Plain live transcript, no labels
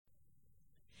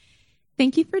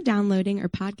Thank you for downloading or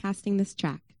podcasting this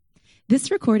track.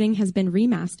 This recording has been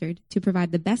remastered to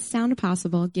provide the best sound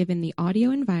possible given the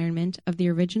audio environment of the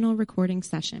original recording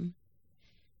session.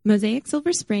 Mosaic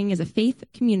Silver Spring is a faith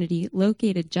community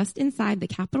located just inside the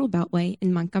Capitol Beltway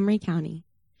in Montgomery County.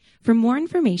 For more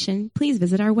information, please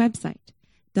visit our website,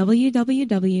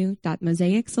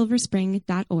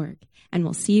 www.mosaicsilverspring.org, and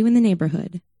we'll see you in the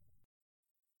neighborhood.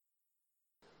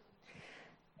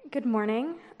 Good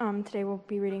morning. Today we'll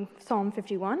be reading Psalm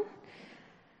 51.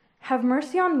 Have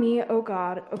mercy on me, O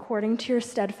God, according to your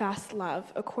steadfast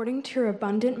love. According to your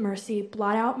abundant mercy,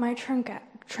 blot out my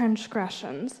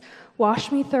transgressions.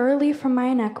 Wash me thoroughly from my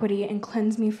iniquity and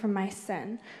cleanse me from my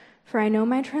sin. For I know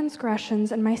my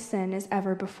transgressions and my sin is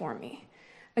ever before me.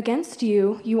 Against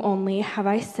you, you only, have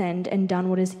I sinned and done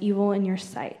what is evil in your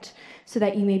sight, so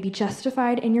that you may be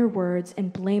justified in your words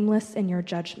and blameless in your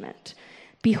judgment.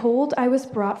 Behold, I was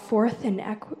brought forth in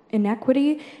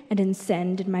iniquity, and in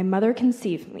sin did my mother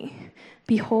conceive me.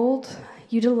 Behold,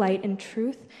 you delight in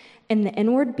truth in the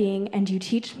inward being, and you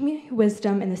teach me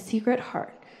wisdom in the secret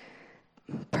heart.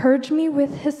 Purge me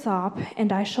with hyssop,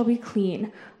 and I shall be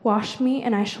clean. Wash me,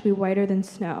 and I shall be whiter than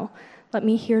snow. Let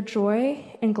me hear joy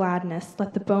and gladness.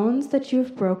 Let the bones that you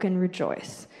have broken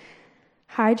rejoice.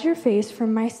 Hide your face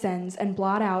from my sins, and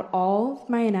blot out all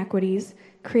my iniquities.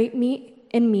 Create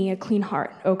in me a clean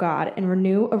heart, O God, and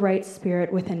renew a right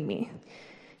spirit within me.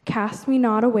 Cast me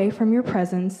not away from your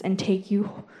presence, and take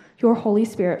your Holy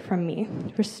Spirit from me.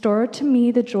 Restore to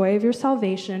me the joy of your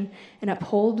salvation, and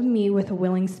uphold me with a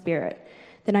willing spirit.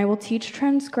 Then I will teach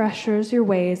transgressors your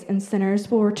ways, and sinners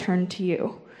will return to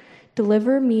you.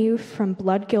 Deliver me from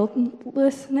blood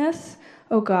guiltlessness,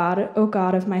 O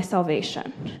God of my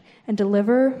salvation, and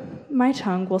deliver my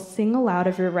tongue will sing aloud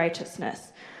of your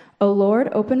righteousness. O Lord,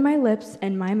 open my lips,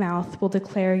 and my mouth will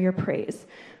declare your praise.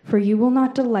 For you will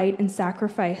not delight in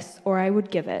sacrifice, or I would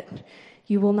give it.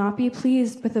 You will not be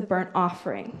pleased with a burnt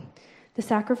offering. The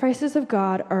sacrifices of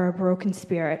God are a broken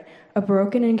spirit, a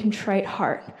broken and contrite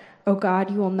heart. O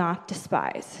God, you will not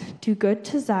despise. Do good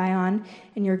to Zion,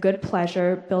 in your good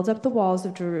pleasure, build up the walls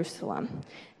of Jerusalem.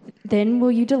 Then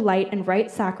will you delight in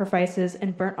right sacrifices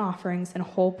and burnt offerings and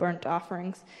whole burnt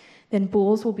offerings. Then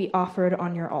bulls will be offered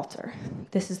on your altar.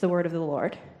 This is the word of the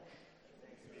Lord.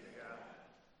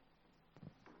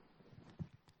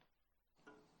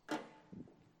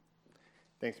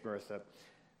 Thanks, Marissa.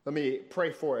 Let me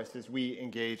pray for us as we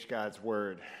engage God's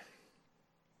word.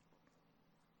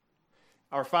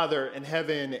 Our Father in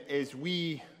heaven, as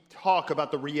we talk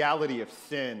about the reality of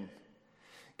sin,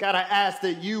 God, I ask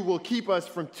that you will keep us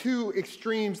from two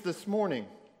extremes this morning.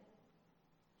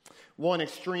 One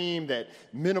extreme that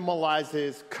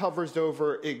minimalizes, covers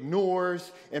over,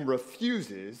 ignores, and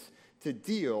refuses to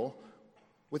deal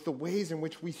with the ways in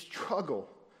which we struggle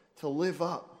to live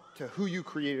up to who you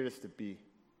created us to be.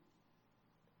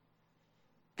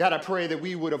 God, I pray that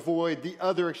we would avoid the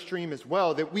other extreme as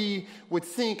well, that we would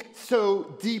sink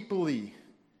so deeply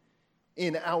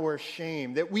in our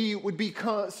shame, that we would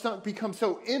become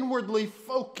so inwardly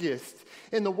focused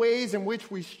in the ways in which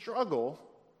we struggle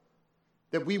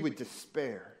that we would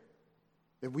despair,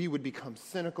 that we would become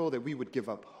cynical, that we would give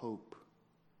up hope.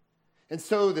 And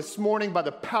so this morning, by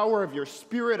the power of your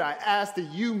Spirit, I ask that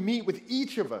you meet with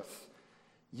each of us,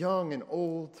 young and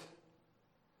old.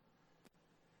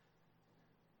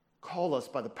 Call us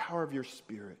by the power of your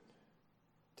Spirit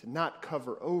to not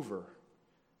cover over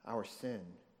our sin,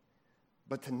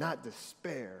 but to not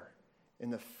despair in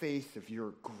the face of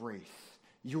your grace,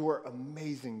 your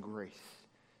amazing grace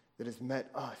that has met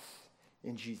us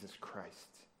in Jesus Christ.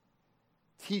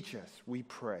 Teach us, we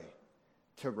pray,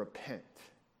 to repent.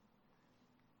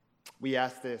 We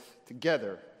ask this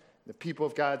together. The people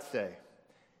of God say,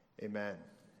 amen.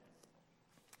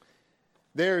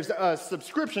 There's a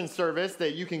subscription service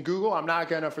that you can Google. I'm not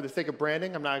going to, for the sake of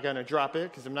branding, I'm not going to drop it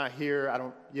because I'm not here. I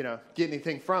don't, get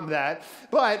anything from that.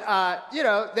 But,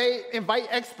 they invite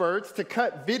experts to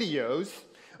cut videos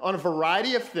on a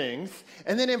variety of things,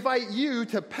 and then invite you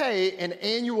to pay an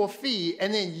annual fee,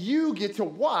 and then you get to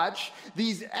watch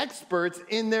these experts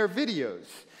in their videos.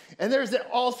 And there's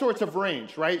all sorts of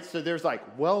range, right? So there's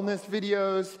like wellness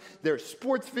videos, there's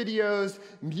sports videos,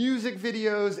 music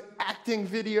videos, acting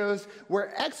videos,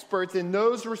 where experts in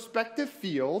those respective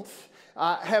fields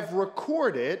have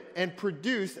recorded and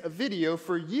produced a video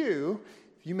for you.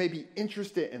 You may be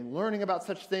interested in learning about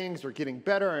such things or getting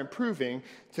better or improving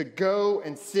to go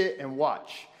and sit and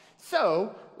watch.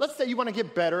 So let's say you want to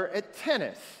get better at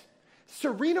tennis.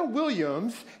 Serena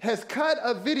Williams has cut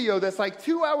a video that's like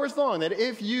 2 hours long that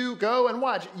if you go and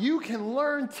watch, you can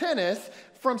learn tennis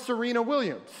from Serena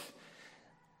Williams.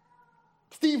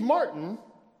 Steve Martin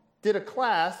did a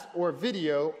class or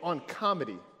video on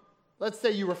comedy. Let's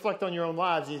say you reflect on your own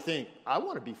lives and you think, I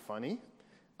want to be funny.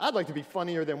 I'd like to be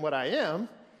funnier than what I am.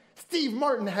 Steve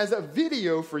Martin has a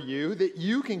video for you that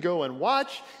you can go and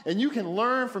watch, and you can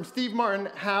learn from Steve Martin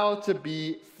how to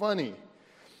be funny.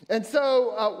 And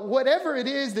so whatever it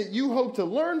is that you hope to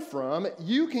learn from,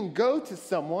 you can go to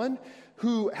someone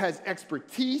who has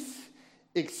expertise,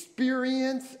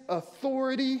 experience,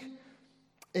 authority,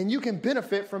 and you can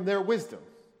benefit from their wisdom.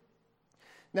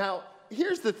 Now,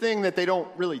 here's the thing that they don't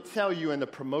really tell you in the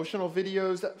promotional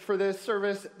videos for this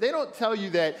service. They don't tell you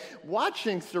that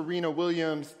watching Serena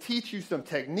Williams teach you some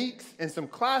techniques and some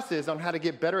classes on how to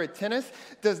get better at tennis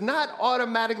does not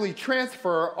automatically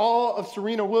transfer all of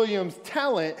Serena Williams'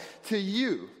 talent to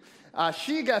you.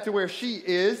 She got to where she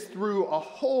is through a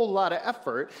whole lot of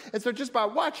effort. And so just by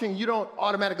watching, you don't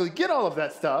automatically get all of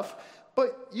that stuff,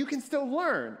 but you can still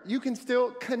learn. You can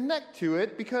still connect to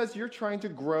it because you're trying to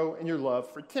grow in your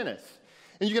love for tennis.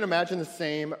 And you can imagine the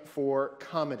same for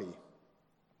comedy.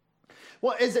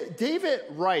 Well, as David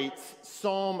writes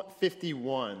Psalm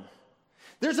 51,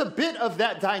 there's a bit of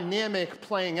that dynamic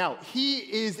playing out. He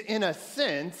is, in a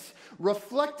sense,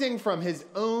 reflecting from his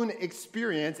own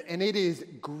experience, and it is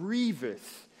grievous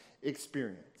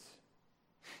experience.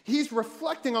 He's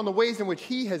reflecting on the ways in which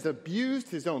he has abused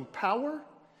his own power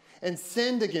and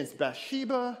sinned against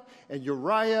Bathsheba and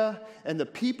Uriah and the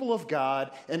people of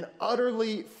God and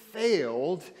utterly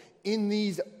failed in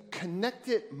these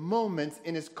connected moments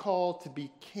in his call to be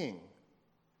king.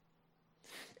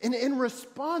 And in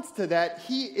response to that,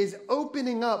 he is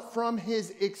opening up from his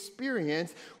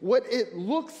experience what it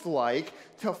looks like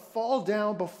to fall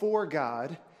down before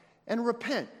God and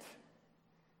repent.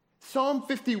 Psalm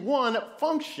 51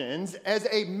 functions as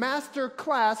a master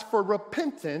class for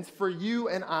repentance for you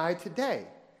and I today.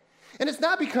 And it's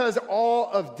not because all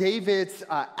of David's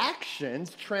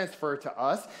actions transfer to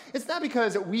us. It's not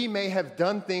because we may have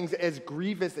done things as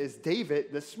grievous as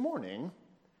David this morning.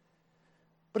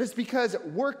 But it's because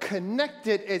we're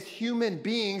connected as human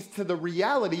beings to the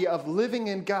reality of living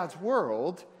in God's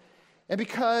world. And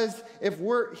because if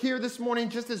we're here this morning,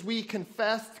 just as we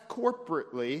confessed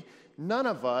corporately, none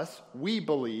of us, we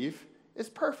believe, is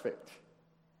perfect.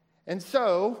 And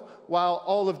so, while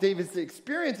all of David's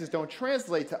experiences don't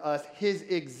translate to us, his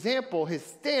example, his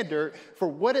standard for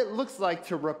what it looks like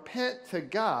to repent to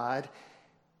God,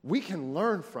 we can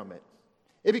learn from it.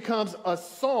 It becomes a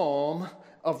psalm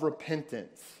of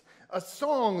repentance, a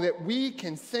song that we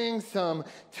can sing some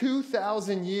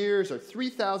 2,000 years or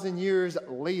 3,000 years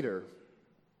later.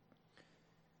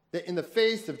 That in the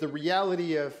face of the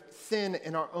reality of sin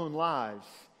in our own lives,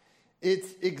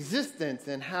 its existence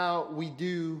and how we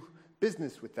do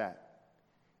business with that.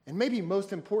 And maybe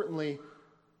most importantly,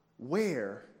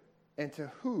 where and to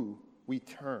who we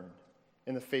turn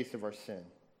in the face of our sin.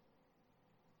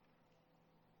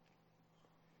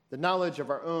 The knowledge of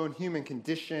our own human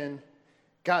condition,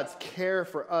 God's care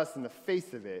for us in the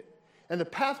face of it, and the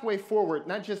pathway forward,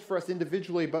 not just for us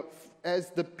individually, but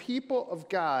as the people of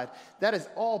God, that is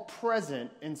all present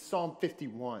in Psalm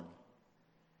 51.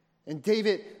 And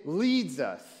David leads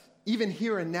us, even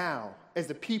here and now, as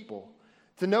a people,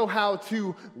 to know how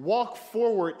to walk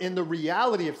forward in the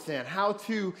reality of sin, how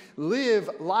to live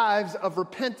lives of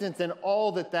repentance and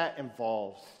all that that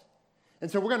involves. And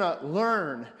so we're going to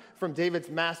learn from David's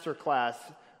master class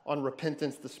on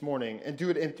repentance this morning and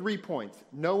do it in 3 points: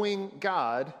 knowing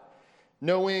God,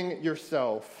 knowing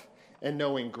yourself, and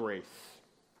knowing grace.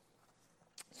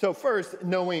 So first,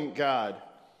 knowing God.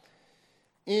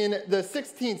 In the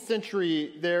 16th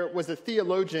century, there was a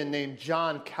theologian named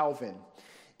John Calvin.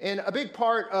 And a big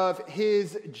part of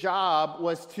his job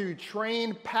was to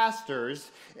train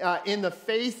pastors in the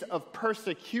face of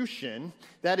persecution,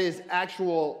 that is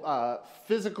actual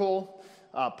physical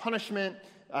punishment,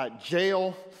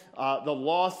 jail, the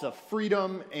loss of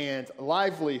freedom and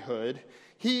livelihood.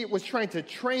 He was trying to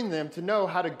train them to know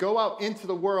how to go out into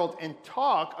the world and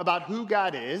talk about who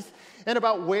God is and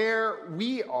about where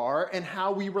we are and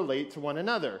how we relate to one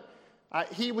another.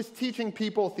 He was teaching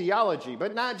people theology,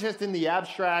 but not just in the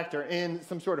abstract or in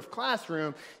some sort of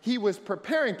classroom. He was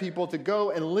preparing people to go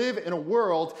and live in a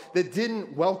world that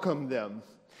didn't welcome them.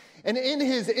 And in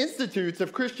his Institutes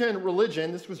of Christian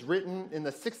Religion, this was written in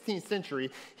the 16th century,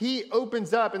 he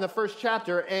opens up in the first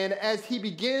chapter, and as he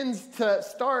begins to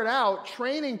start out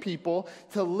training people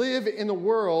to live in the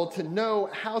world, to know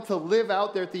how to live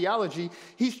out their theology,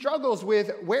 he struggles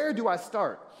with, where do I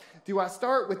start? Do I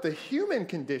start with the human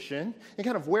condition and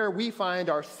kind of where we find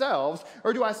ourselves,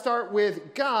 or do I start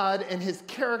with God and his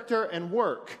character and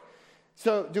work?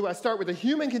 So do I start with the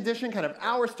human condition, kind of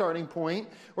our starting point,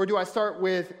 or do I start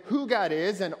with who God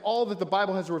is and all that the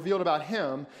Bible has revealed about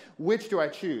him? Which do I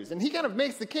choose? And he kind of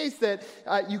makes the case that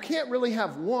you can't really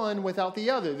have one without the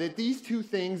other, that these two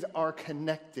things are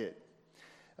connected.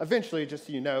 Eventually, just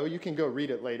so you know, you can go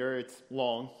read it later. It's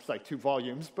long. It's like 2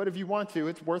 volumes. But if you want to,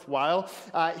 it's worthwhile.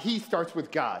 He starts with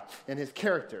God and his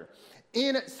character.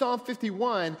 In Psalm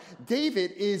 51,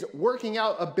 David is working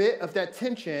out a bit of that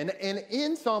tension. And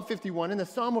in Psalm 51, in the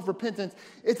Psalm of Repentance,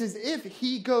 it's as if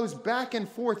he goes back and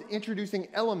forth introducing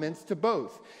elements to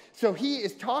both. So he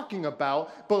is talking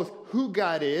about both who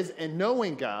God is and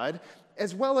knowing God,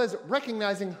 as well as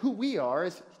recognizing who we are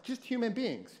as just human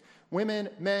beings. Women,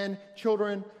 men,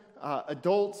 children,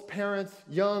 adults, parents,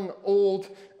 young, old,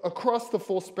 across the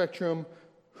full spectrum,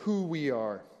 who we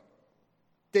are.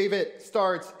 David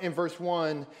starts in verse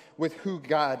 1 with who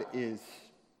God is.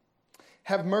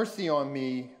 Have mercy on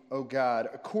me, O God,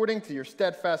 according to your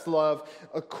steadfast love,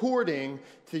 according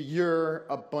to your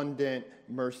abundant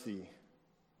mercy.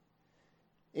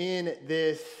 In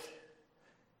this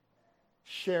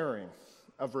sharing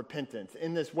of repentance,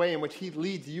 in this way in which he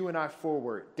leads you and I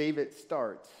forward, David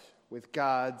starts with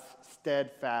God's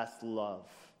steadfast love,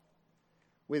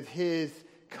 with his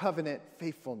covenant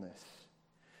faithfulness,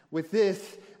 with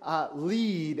this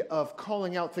lead of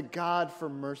calling out to God for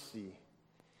mercy.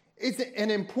 It's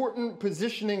an important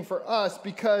positioning for us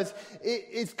because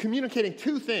it's communicating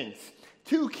 2 things,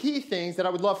 2 key things that I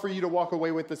would love for you to walk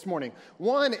away with this morning.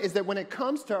 One is that when it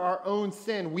comes to our own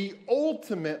sin, we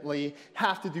ultimately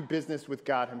have to do business with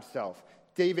God himself.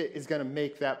 David is going to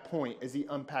make that point as he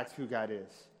unpacks who God is.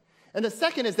 And the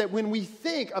second is that when we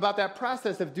think about that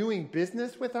process of doing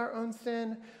business with our own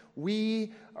sin,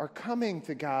 we are coming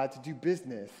to God to do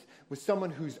business with someone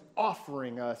who's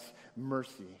offering us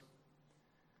mercy,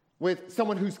 with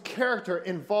someone whose character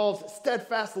involves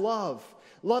steadfast love,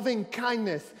 loving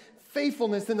kindness,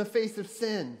 faithfulness in the face of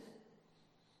sin,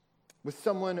 with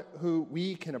someone who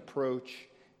we can approach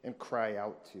and cry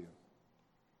out to.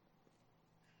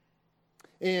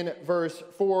 In verse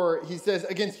 4, he says,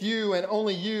 against you and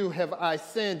only you have I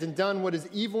sinned and done what is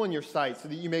evil in your sight, so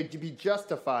that you may be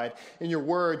justified in your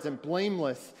words and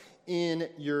blameless in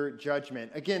your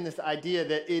judgment. Again, this idea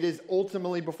that it is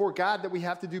ultimately before God that we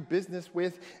have to do business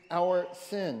with our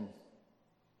sin.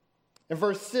 In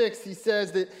verse 6, he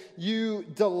says that you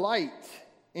delight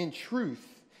in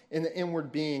truth in the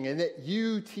inward being and that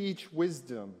you teach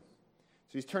wisdom.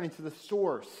 So he's turning to the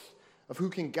source of who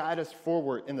can guide us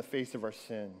forward in the face of our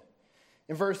sin.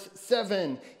 In verse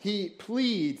 7, he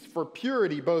pleads for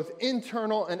purity, both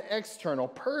internal and external.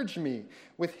 Purge me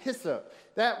with hyssop.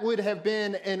 That would have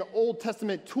been an Old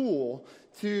Testament tool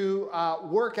to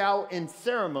work out in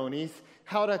ceremonies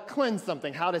how to cleanse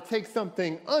something, how to take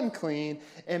something unclean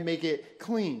and make it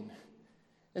clean.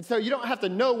 And so you don't have to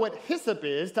know what hyssop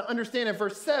is to understand in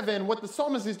verse 7 what the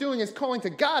psalmist is doing is calling to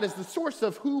God as the source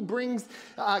of who brings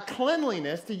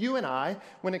cleanliness to you and I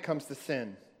when it comes to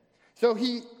sin. So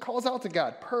he calls out to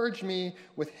God, purge me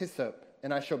with hyssop,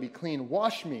 and I shall be clean.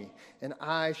 Wash me, and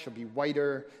I shall be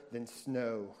whiter than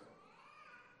snow.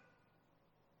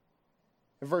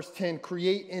 In verse 10,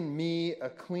 create in me a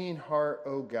clean heart,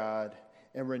 O God,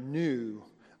 and renew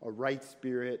a right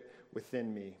spirit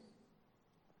within me.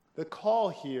 The call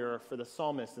here for the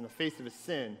psalmist in the face of his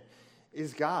sin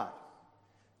is God.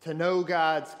 To know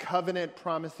God's covenant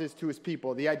promises to his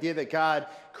people, the idea that God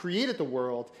created the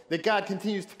world, that God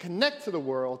continues to connect to the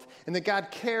world, and that God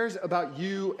cares about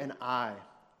you and I.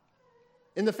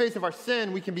 In the face of our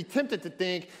sin, we can be tempted to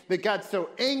think that God's so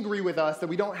angry with us that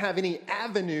we don't have any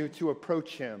avenue to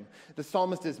approach him. The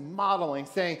psalmist is modeling,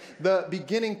 saying the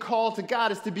beginning call to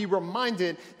God is to be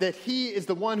reminded that he is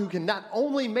the one who can not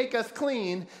only make us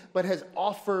clean, but has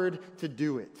offered to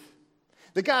do it.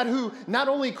 The God who not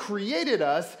only created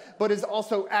us, but is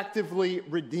also actively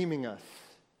redeeming us.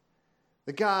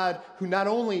 The God who not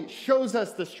only shows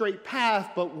us the straight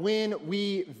path, but when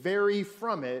we vary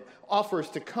from it, offers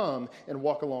to come and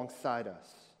walk alongside us.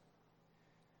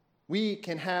 We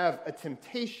can have a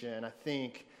temptation, I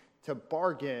think, to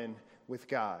bargain with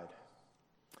God.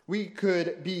 We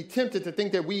could be tempted to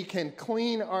think that we can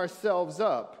clean ourselves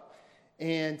up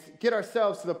and get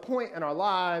ourselves to the point in our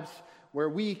lives where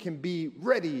we can be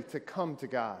ready to come to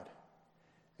God.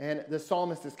 And the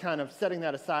psalmist is kind of setting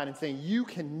that aside and saying, you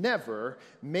can never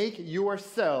make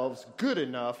yourselves good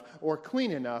enough or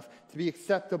clean enough to be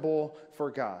acceptable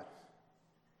for God.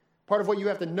 Part of what you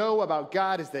have to know about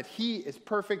God is that he is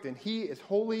perfect and he is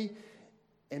holy,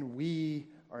 and we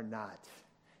are not.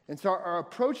 And so our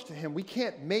approach to him, we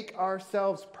can't make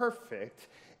ourselves perfect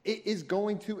It is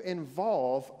going to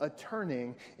involve a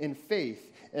turning in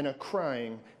faith and a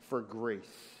crying for grace.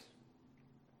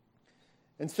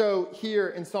 And so here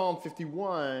in Psalm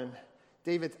 51,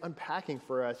 David's unpacking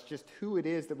for us just who it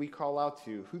is that we call out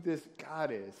to, who this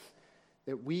God is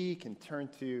that we can turn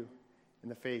to in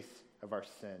the face of our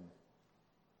sin.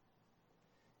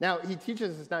 Now, he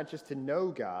teaches us not just to know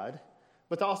God,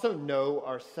 but to also know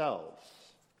ourselves.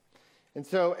 And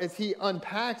so as he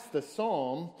unpacks the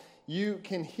psalm, you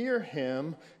can hear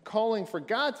him calling for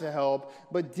God to help,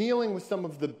 but dealing with some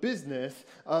of the business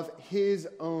of his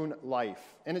own life.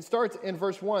 And it starts in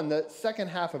verse 1, the second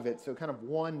half of it, so kind of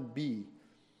 1b.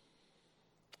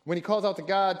 When he calls out to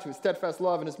God, to his steadfast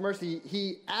love and his mercy,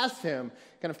 he asks him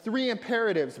kind of three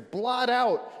imperatives: blot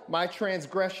out my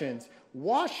transgressions,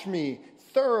 wash me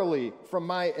thoroughly from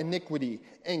my iniquity,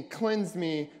 and cleanse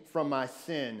me from my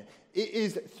sin. It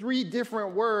is three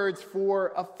different words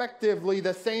for effectively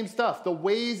the same stuff, the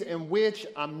ways in which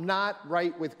I'm not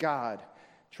right with God.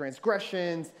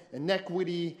 Transgressions,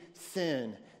 iniquity,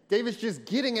 sin. David's just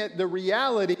getting at the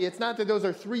reality. It's not that those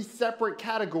are three separate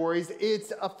categories.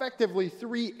 It's effectively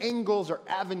three angles or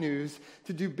avenues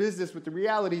to do business with the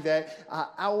reality that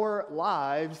our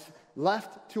lives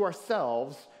left to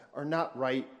ourselves are not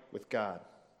right with God.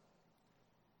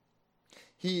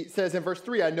 He says in verse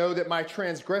 3, I know that my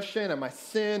transgression and my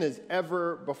sin is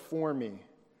ever before me.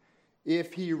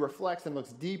 If he reflects and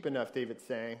looks deep enough, David's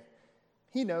saying,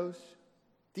 he knows.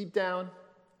 Deep down,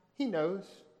 he knows.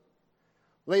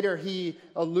 Later, he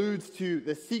alludes to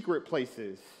the secret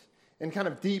places and kind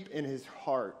of deep in his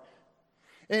heart.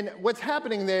 And what's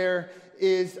happening there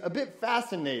is a bit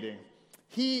fascinating.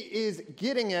 He is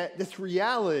getting at this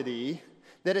reality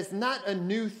that it's not a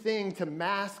new thing to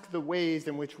mask the ways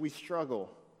in which we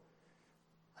struggle.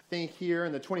 I think here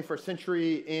in the 21st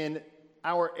century in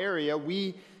our area,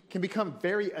 we can become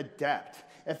very adept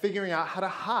at figuring out how to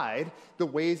hide the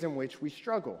ways in which we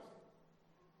struggle.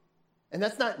 And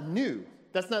that's not new.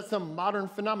 That's not some modern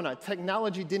phenomenon.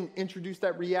 Technology didn't introduce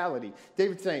that reality.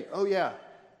 David's saying, oh yeah,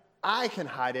 I can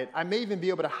hide it. I may even be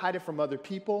able to hide it from other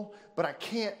people, but I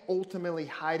can't ultimately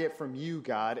hide it from you,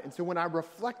 God. And so when I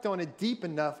reflect on it deep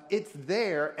enough, it's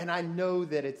there, and I know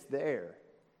that it's there.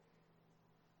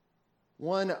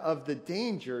 One of the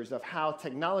dangers of how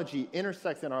technology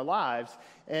intersects in our lives,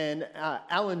 and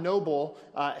Alan Noble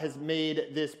has made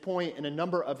this point in a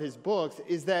number of his books,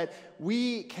 is that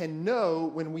we can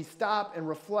know when we stop and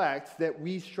reflect that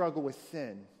we struggle with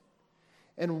sin.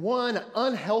 And one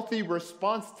unhealthy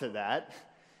response to that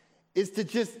is to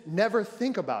just never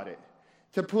think about it,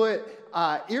 to put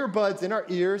earbuds in our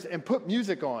ears and put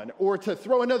music on, or to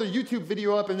throw another YouTube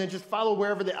video up and then just follow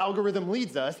wherever the algorithm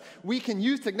leads us. We can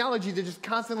use technology to just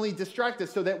constantly distract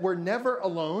us so that we're never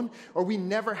alone, or we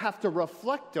never have to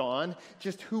reflect on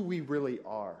just who we really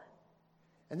are.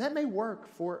 And that may work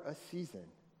for a season.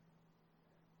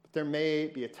 But there may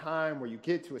be a time where you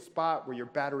get to a spot where your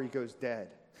battery goes dead,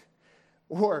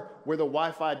 or where the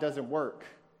Wi-Fi doesn't work,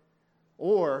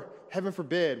 or, heaven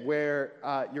forbid, where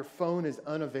your phone is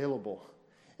unavailable,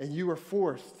 and you are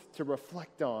forced to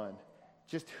reflect on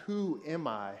just who am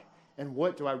I and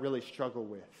what do I really struggle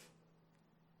with.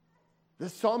 The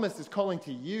psalmist is calling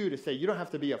to you to say you don't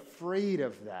have to be afraid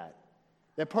of that.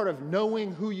 That part of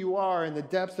knowing who you are in the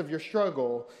depths of your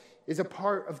struggle is a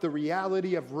part of the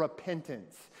reality of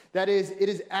repentance. That is, it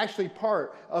is actually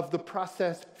part of the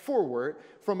process forward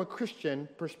from a Christian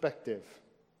perspective.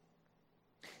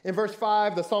 In verse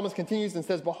 5, the psalmist continues and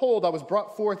says, behold, I was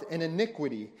brought forth in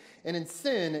iniquity, and in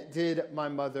sin did my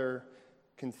mother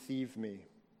conceive me.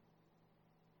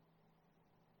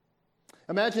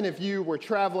 Imagine if you were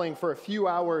traveling for a few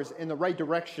hours in the right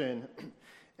direction,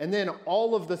 and then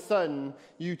all of a sudden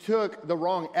you took the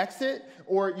wrong exit,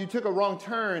 or you took a wrong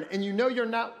turn, and you know you're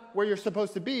not where you're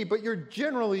supposed to be, but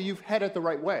you've headed the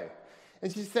right way.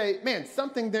 And you say, man,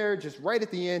 something there just right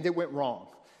at the end, it went wrong.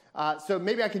 So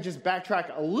maybe I can just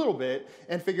backtrack a little bit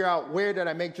and figure out where did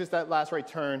I make just that last right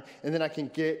turn, and then I can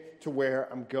get to where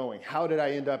I'm going. How did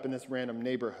I end up in this random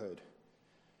neighborhood?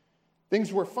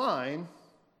 Things were fine,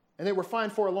 and they were fine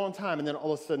for a long time, and then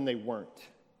all of a sudden they weren't.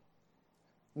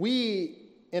 We,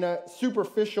 in a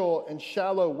superficial and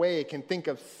shallow way, can think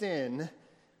of sin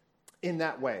in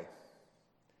that way.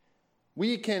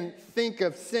 We can think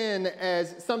of sin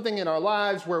as something in our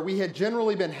lives where we had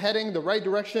generally been heading the right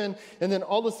direction, and then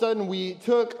all of a sudden we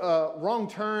took a wrong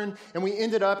turn, and we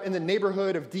ended up in the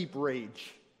neighborhood of deep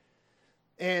rage.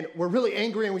 And we're really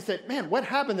angry, and we said, man, what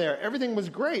happened there? Everything was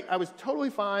great. I was totally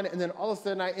fine, and then all of a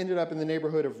sudden I ended up in the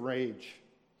neighborhood of rage.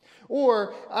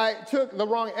 Or I took the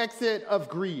wrong exit of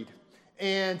greed,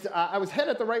 And I was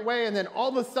headed the right way, and then all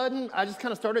of a sudden, I just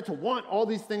kind of started to want all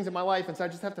these things in my life, and so I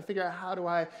just have to figure out, how do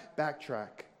I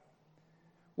backtrack?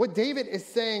 What David is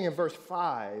saying in verse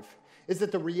 5 is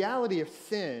that the reality of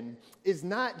sin is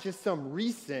not just some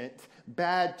recent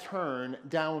bad turn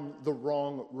down the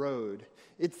wrong road.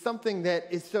 It's something that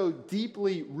is so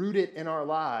deeply rooted in our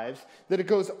lives that it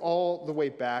goes all the way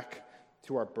back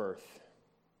to our birth.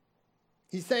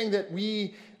 He's saying that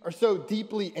we are so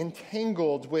deeply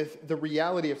entangled with the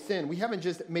reality of sin. We haven't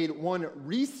just made one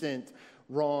recent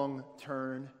wrong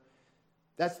turn.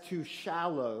 That's too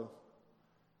shallow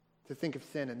to think of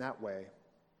sin in that way.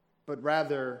 But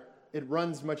rather, it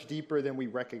runs much deeper than we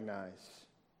recognize.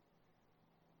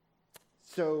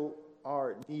 So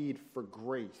our need for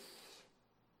grace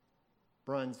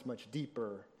runs much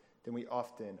deeper than we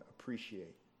often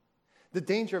appreciate. The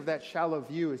danger of that shallow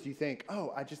view is you think,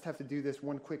 oh, I just have to do this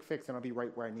one quick fix and I'll be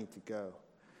right where I need to go.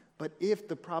 But if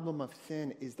the problem of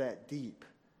sin is that deep,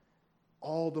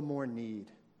 all the more need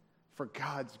for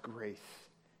God's grace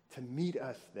to meet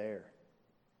us there.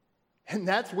 And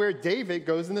that's where David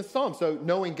goes in the psalm. So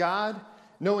knowing God,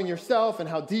 knowing yourself and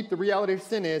how deep the reality of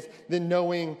sin is, then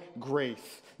knowing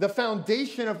grace. The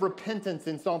foundation of repentance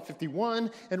in Psalm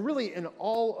 51 and really in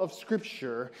all of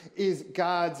Scripture is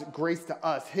God's grace to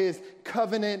us, his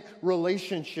covenant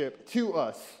relationship to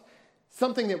us,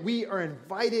 something that we are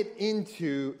invited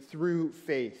into through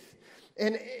faith.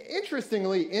 And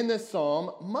interestingly, in this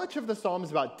psalm, much of the psalm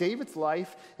is about David's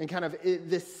life and kind of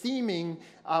this seeming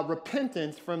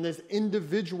repentance from this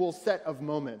individual set of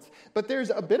moments. But there's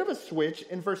a bit of a switch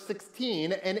in verse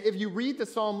 16, and if you read the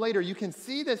psalm later, you can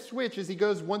see this switch as he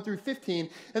goes 1 through 15,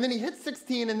 and then he hits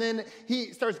 16, and then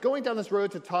he starts going down this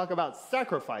road to talk about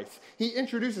sacrifice. He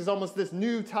introduces almost this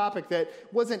new topic that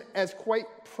wasn't as quite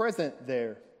present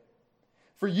there.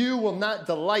 For you will not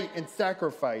delight in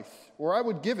sacrifice, or I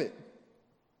would give it.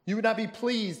 You would not be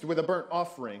pleased with a burnt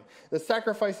offering. The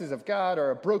sacrifices of God are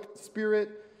a broken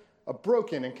spirit, a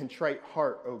broken and contrite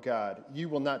heart, O God, you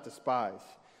will not despise.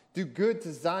 Do good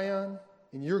to Zion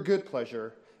in your good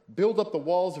pleasure. Build up the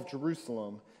walls of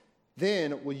Jerusalem.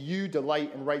 Then will you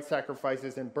delight in right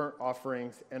sacrifices and burnt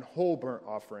offerings and whole burnt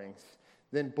offerings.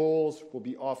 Then bulls will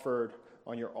be offered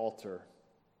on your altar.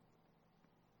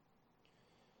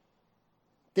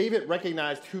 David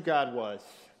recognized who God was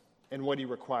and what he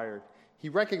required. He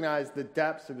recognized the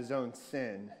depths of his own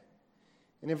sin.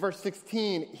 And in verse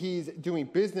 16, he's doing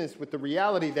business with the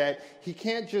reality that he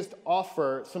can't just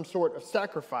offer some sort of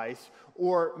sacrifice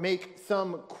or make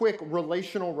some quick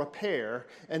relational repair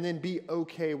and then be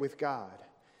okay with God.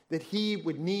 That he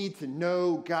would need to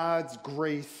know God's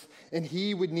grace and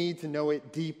he would need to know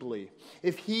it deeply.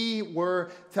 If he were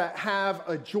to have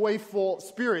a joyful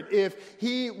spirit, if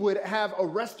he would have a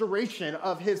restoration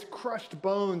of his crushed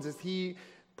bones, as he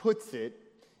puts it,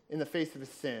 in the face of his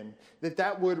sin,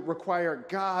 that would require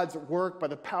God's work by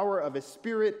the power of his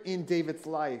Spirit in David's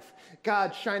life.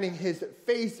 God shining his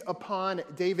face upon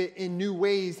David in new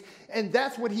ways. And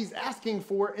that's what he's asking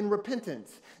for in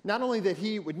repentance. Not only that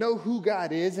he would know who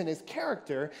God is and his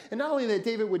character, and not only that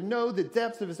David would know the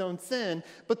depths of his own sin,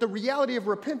 but the reality of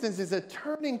repentance is a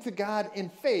turning to God in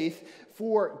faith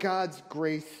for God's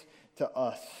grace to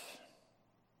us.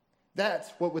 That's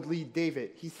what would lead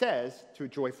David, he says, to a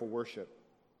joyful worship.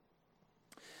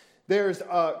 There's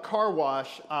a car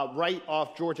wash right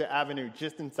off Georgia Avenue,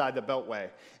 just inside the Beltway.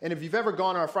 And if you've ever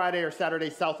gone on a Friday or Saturday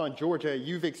south on Georgia,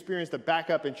 you've experienced a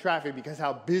backup in traffic because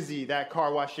how busy that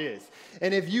car wash is.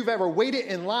 And if you've ever waited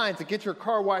in line to get your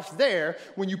car washed there,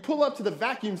 when you pull up to the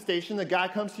vacuum station, the guy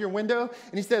comes to your window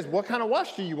and he says, "What kind of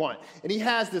wash do you want?" And he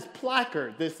has this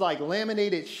placard, this like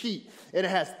laminated sheet, and it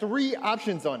has 3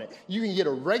 options on it. You can get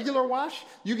a regular wash,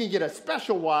 you can get a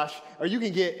special wash, or you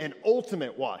can get an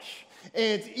ultimate wash.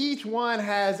 And each one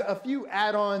has a few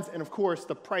add-ons, and of course,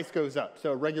 the price goes up.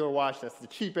 So a regular wash, that's the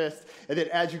cheapest. And then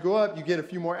as you go up, you get a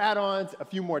few more add-ons, a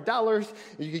few more dollars,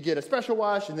 and you could get a special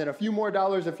wash, and then a few more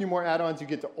dollars, a few more add-ons, you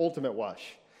get the ultimate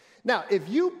wash. Now, if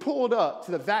you pulled up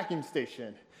to the vacuum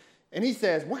station, and he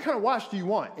says, "What kind of wash do you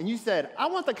want?" And you said, "I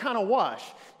want the kind of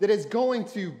wash that is going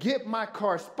to get my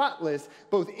car spotless,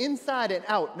 both inside and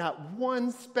out, not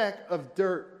one speck of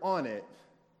dirt on it,"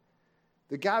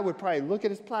 the guy would probably look at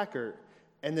his placard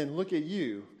and then look at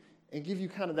you and give you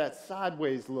kind of that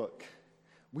sideways look.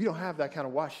 We don't have that kind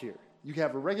of wash here. You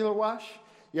have a regular wash,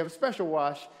 you have a special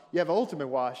wash, you have an ultimate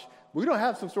wash. We don't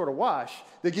have some sort of wash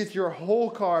that gets your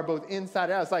whole car both inside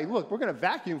and out. It's like, look, we're going to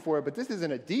vacuum for it, but this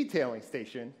isn't a detailing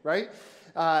station, right?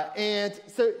 And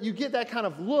so you get that kind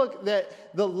of look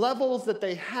that the levels that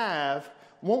they have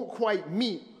won't quite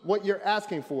meet what you're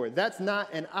asking for. That's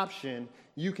not an option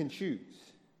you can choose.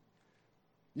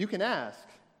 You can ask,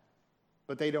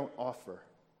 but they don't offer.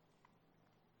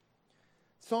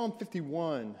 Psalm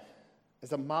 51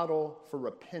 as a model for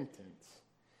repentance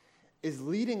is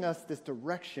leading us this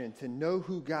direction to know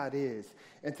who God is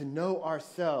and to know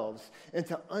ourselves and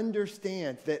to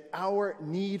understand that our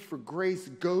need for grace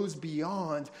goes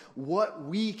beyond what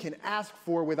we can ask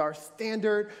for with our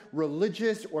standard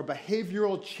religious or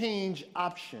behavioral change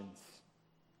options.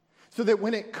 So that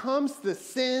when it comes to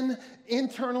sin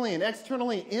internally and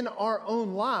externally in our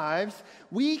own lives,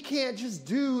 we can't just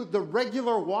do the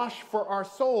regular wash for our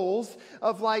souls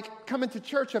of like coming to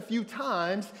church a few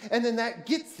times and then that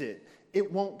gets it. It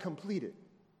won't complete it.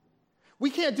 We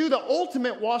can't do the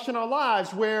ultimate wash in our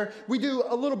lives where we do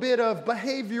a little bit of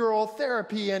behavioral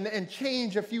therapy and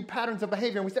change a few patterns of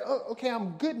behavior and we say, oh, okay,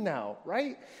 I'm good now,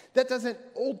 right? That doesn't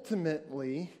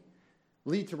ultimately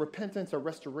lead to repentance or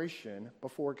restoration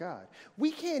before God.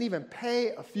 We can't even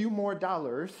pay a few more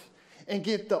dollars and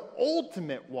get the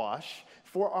ultimate wash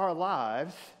for our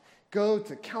lives, go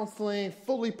to counseling,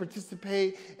 fully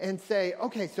participate, and say,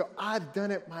 okay, so I've done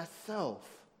it myself.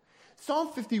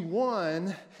 Psalm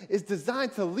 51 is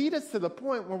designed to lead us to the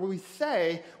point where we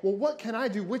say, well, what can I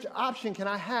do? Which option can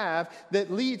I have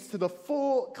that leads to the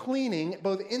full cleaning,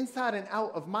 both inside and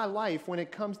out of my life when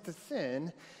it comes to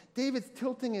sin? David's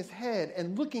tilting his head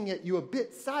and looking at you a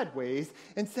bit sideways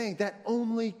and saying that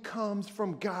only comes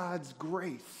from God's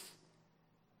grace.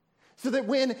 So that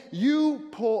when you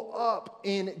pull up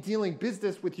in dealing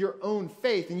business with your own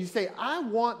faith and you say, I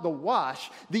want the wash,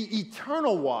 the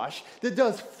eternal wash that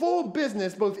does full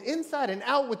business both inside and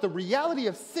out with the reality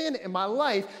of sin in my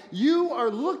life, you are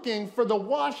looking for the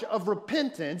wash of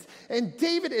repentance. And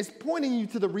David is pointing you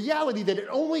to the reality that it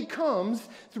only comes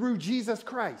through Jesus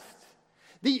Christ.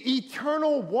 The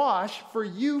eternal wash for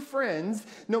you, friends,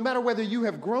 no matter whether you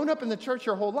have grown up in the church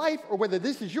your whole life or whether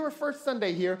this is your first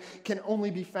Sunday here, can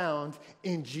only be found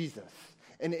in Jesus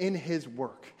and in his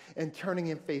work and turning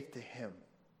in faith to him.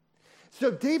 So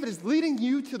David is leading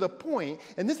you to the point,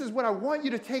 and this is what I want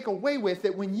you to take away with,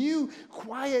 that when you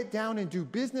quiet down and do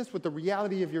business with the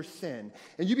reality of your sin,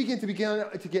 and you begin to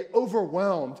get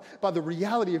overwhelmed by the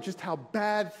reality of just how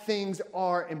bad things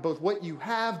are in both what you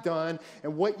have done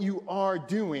and what you are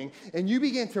doing, and you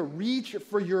begin to reach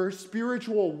for your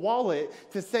spiritual wallet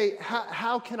to say,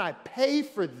 how can I pay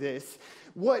for this?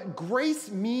 What grace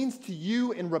means to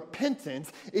you in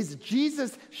repentance is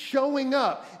Jesus showing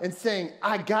up and saying,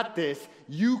 I got this.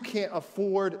 You can't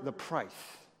afford the price.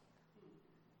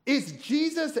 It's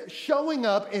Jesus showing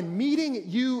up and meeting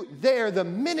you there the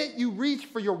minute you reach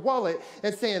for your wallet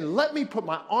and saying, let me put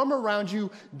my arm around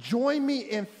you, join me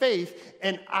in faith,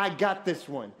 and I got this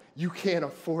one. You can't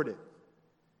afford it.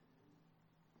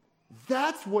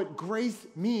 That's what grace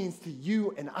means to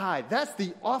you and I. That's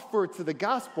the offer to the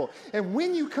gospel. And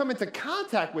when you come into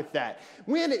contact with that,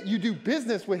 when you do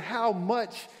business with how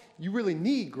much you really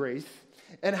need grace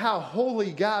and how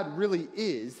holy God really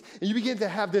is, and you begin to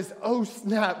have this, oh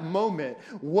snap moment,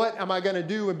 what am I going to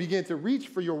do? And begin to reach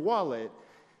for your wallet,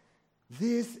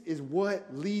 this is what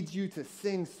leads you to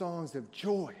sing songs of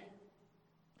joy.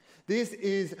 This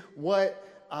is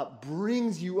what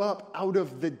brings you up out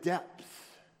of the depths.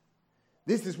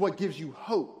 This is what gives you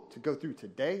hope to go through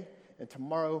today and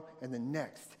tomorrow and the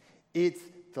next. It's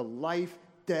the life,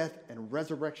 death, and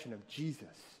resurrection of Jesus.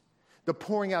 The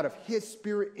pouring out of his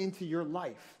spirit into your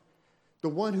life. The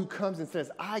one who comes and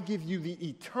says, I give you the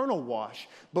eternal wash,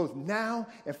 both now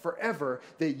and forever,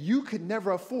 that you could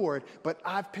never afford, but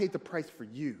I've paid the price for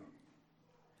you.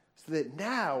 So that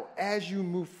now, as you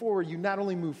move forward, you not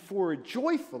only move forward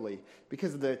joyfully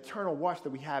because of the eternal wash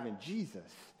that we have in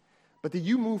Jesus, but that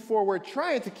you move forward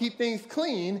trying to keep things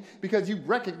clean because you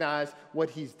recognize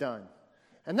what he's done.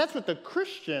 And that's what the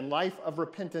Christian life of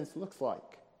repentance looks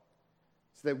like.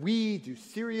 So that we do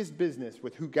serious business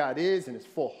with who God is and his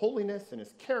full holiness and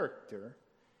his character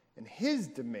and his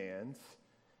demands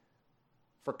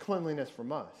for cleanliness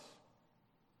from us.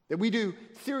 That we do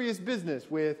serious business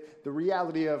with the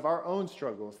reality of our own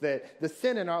struggles. That the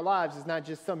sin in our lives is not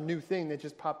just some new thing that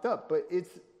just popped up, but it's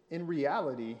in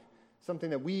reality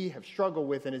something that we have struggled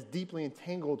with and is deeply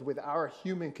entangled with our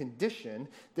human condition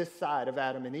this side of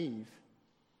Adam and Eve.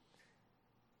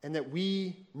 And that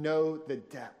we know the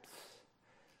depths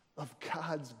of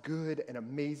God's good and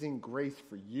amazing grace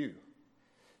for you.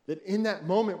 That in that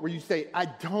moment where you say, I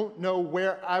don't know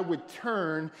where I would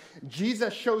turn,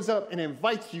 Jesus shows up and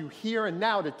invites you here and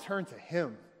now to turn to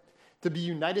him, to be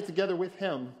united together with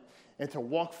him, and to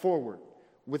walk forward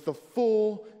with the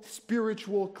full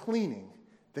spiritual cleaning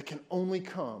that can only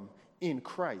come in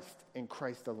Christ and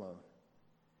Christ alone.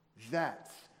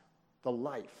 That's the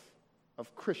life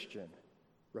of Christian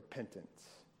repentance.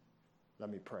 Let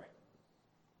me pray.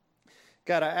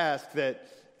 God, I ask that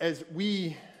as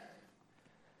we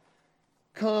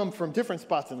come from different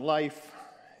spots in life,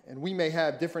 and we may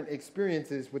have different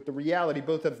experiences with the reality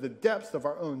both of the depths of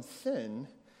our own sin,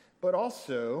 but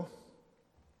also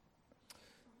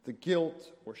the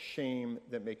guilt or shame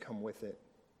that may come with it.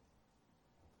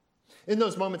 In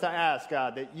those moments, I ask,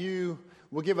 God, that you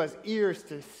will give us ears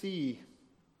to see,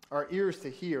 or ears to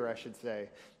hear, I should say,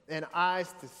 and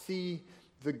eyes to see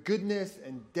the goodness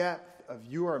and depth of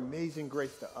your amazing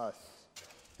grace to us,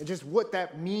 and just what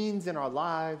that means in our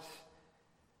lives,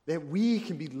 that we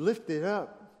can be lifted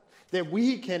up, that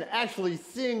we can actually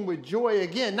sing with joy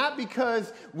again, not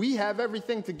because we have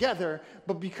everything together,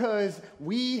 but because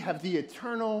we have the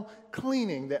eternal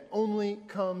cleaning that only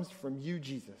comes from you,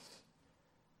 Jesus.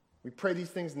 We pray these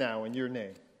things now in your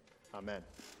name. Amen.